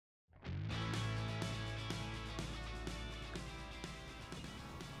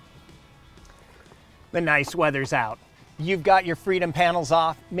The nice weather's out. You've got your freedom panels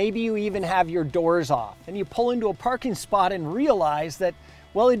off, maybe you even have your doors off, and you pull into a parking spot and realize that,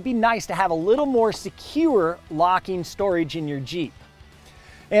 well, it'd be nice to have a little more secure locking storage in your Jeep.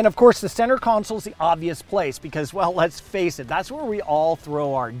 And of course, the center console is the obvious place because, well, let's face it, that's where we all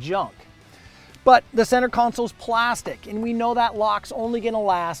throw our junk. But the center console is plastic, and we know that lock's only gonna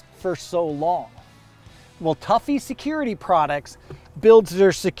last for so long. Well, Tuffy Security Products builds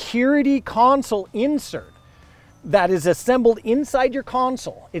their security console insert that is assembled inside your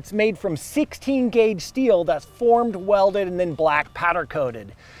console. It's made from 16 gauge steel that's formed, welded, and then black powder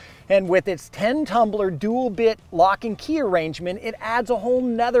coated. And with its 10 tumbler dual bit lock and key arrangement, it adds a whole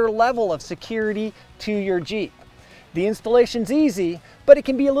nother level of security to your Jeep. The installation's easy, but it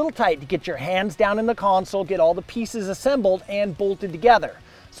can be a little tight to get your hands down in the console, get all the pieces assembled and bolted together.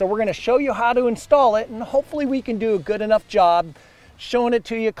 So we're gonna show you how to install it, and hopefully we can do a good enough job showing it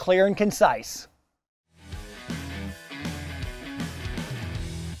to you clear and concise.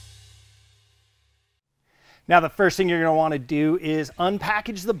 Now, the first thing you're going to want to do is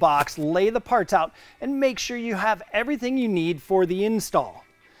unpackage the box, lay the parts out, and make sure you have everything you need for the install.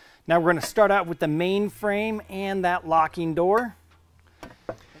 Now, we're going to start out with the main frame and that locking door.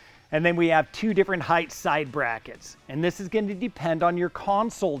 And then we have two different height side brackets. And this is going to depend on your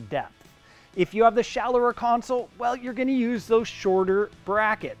console depth. If you have the shallower console, well, you're going to use those shorter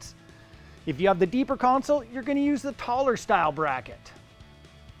brackets. If you have the deeper console, you're going to use the taller style bracket.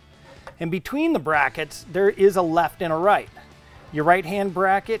 And between the brackets, there is a left and a right. Your right-hand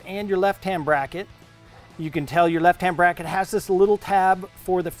bracket and your left-hand bracket. You can tell your left-hand bracket has this little tab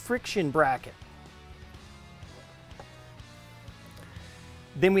for the friction bracket.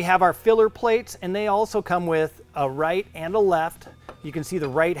 Then we have our filler plates, and they also come with a right and a left. You can see the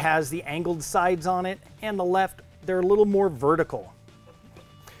right has the angled sides on it, and the left, they're a little more vertical.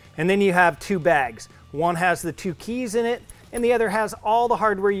 And then you have two bags. One has the two keys in it, and the other has all the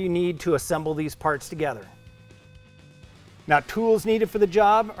hardware you need to assemble these parts together. Now, tools needed for the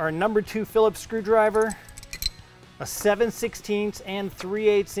job are a number 2 Phillips screwdriver, a 7/16 and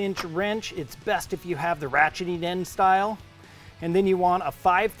 3/8 inch wrench. It's best if you have the ratcheting end style. And then you want a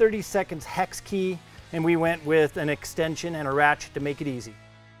 5/32 hex key, and we went with an extension and a ratchet to make it easy.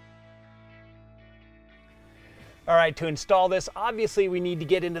 All right, to install this, obviously we need to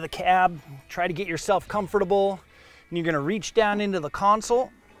get into the cab, try to get yourself comfortable. And you're gonna reach down into the console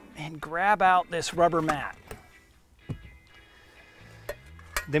and grab out this rubber mat.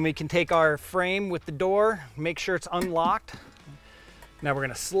 Then we can take our frame with the door, make sure it's unlocked. Now we're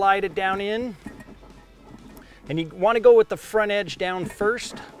gonna slide it down in. And you wanna go with the front edge down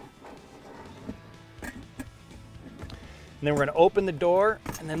first. And then we're gonna open the door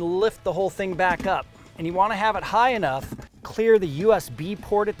and then lift the whole thing back up. And you wanna have it high enough, clear the USB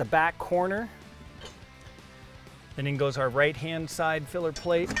port at the back corner. Then in goes our right-hand side filler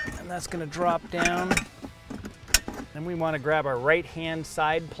plate, and that's gonna drop down. Then we wanna grab our right-hand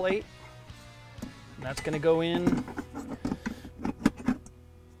side plate, and that's gonna go in.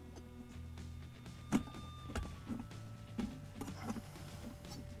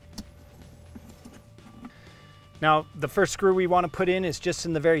 Now, the first screw we wanna put in is just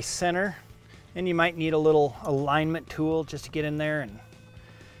in the very center, and you might need a little alignment tool just to get in there and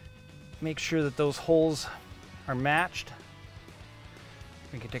make sure that those holes are matched.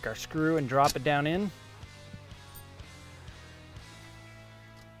 We can take our screw and drop it down in.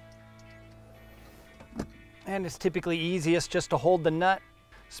 And it's typically easiest just to hold the nut,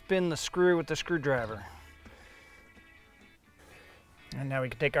 spin the screw with the screwdriver. And now we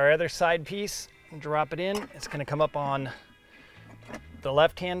can take our other side piece and drop it in. It's going to come up on the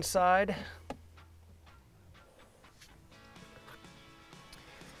left-hand side.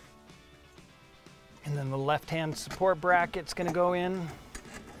 And then the left-hand support bracket's gonna go in.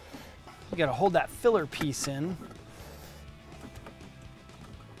 You gotta hold that filler piece in.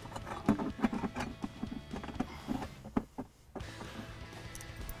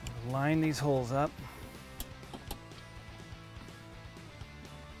 Line these holes up.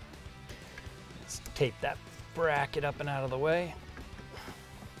 Let's tape that bracket up and out of the way.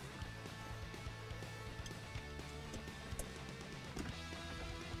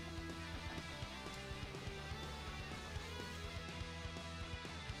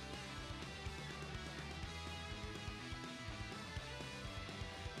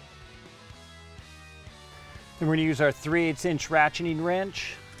 Then we're going to use our 3/8 inch ratcheting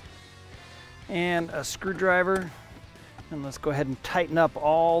wrench and a screwdriver. And let's go ahead and tighten up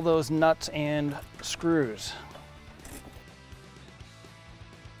all those nuts and screws.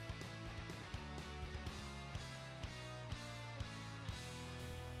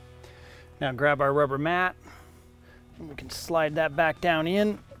 Now grab our rubber mat, and we can slide that back down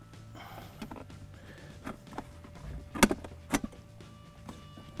in.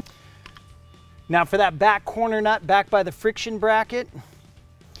 Now for that back corner nut back by the friction bracket,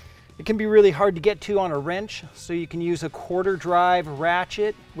 it can be really hard to get to on a wrench, so you can use a 1/4 drive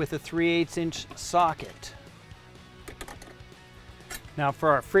ratchet with a 3/8 inch socket. Now for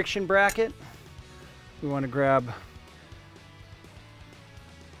our friction bracket, we want to grab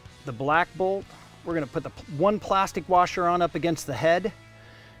the black bolt. We're going to put the one plastic washer on up against the head.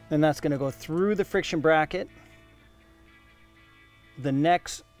 Then that's going to go through the friction bracket. The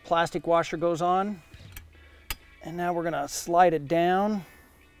next plastic washer goes on. And now we're going to slide it down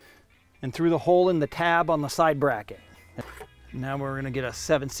and through the hole in the tab on the side bracket. Now we're going to get a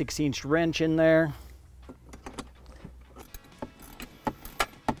 7/16" wrench in there.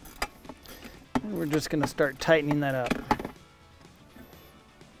 And we're just going to start tightening that up.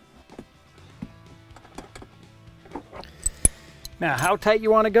 Now, how tight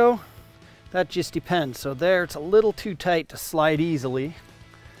you want to go, that just depends. So there, it's a little too tight to slide easily.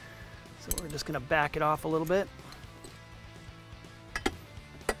 So we're just going to back it off a little bit.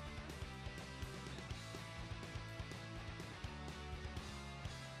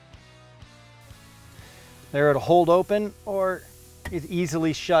 There, it'll hold open, or it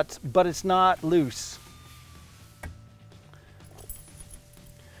easily shuts, but it's not loose.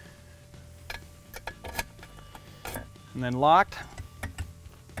 And then locked.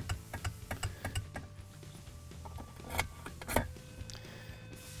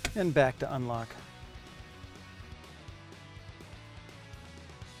 And back to unlock.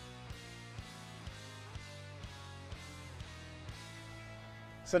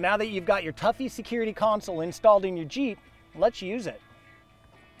 So now that you've got your Tuffy Security Console installed in your Jeep, let's use it.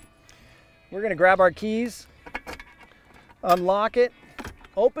 We're gonna grab our keys, unlock it,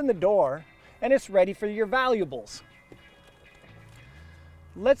 open the door, and it's ready for your valuables.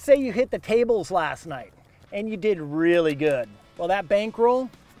 Let's say you hit the tables last night and you did really good. Well, that bankroll,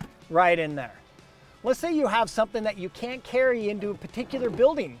 right in there. Let's say you have something that you can't carry into a particular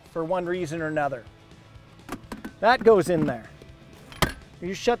building for one reason or another. That goes in there.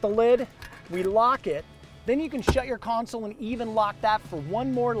 You shut the lid, we lock it, then you can shut your console and even lock that for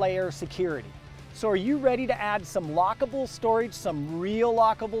one more layer of security. So are you ready to add some lockable storage, some real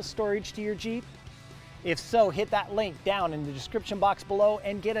lockable storage to your Jeep? If so, hit that link down in the description box below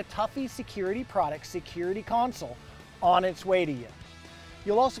and get a Tuffy Security Products Security Console on its way to you.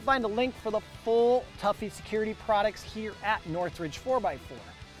 You'll also find a link for the full Tuffy Security products here at Northridge4x4.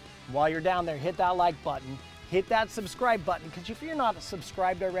 While you're down there, hit that like button, hit that subscribe button, because if you're not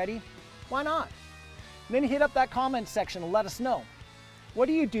subscribed already, why not? And then hit up that comment section and let us know. What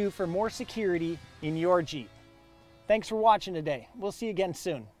do you do for more security in your Jeep? Thanks for watching today. We'll see you again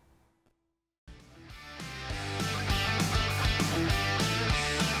soon.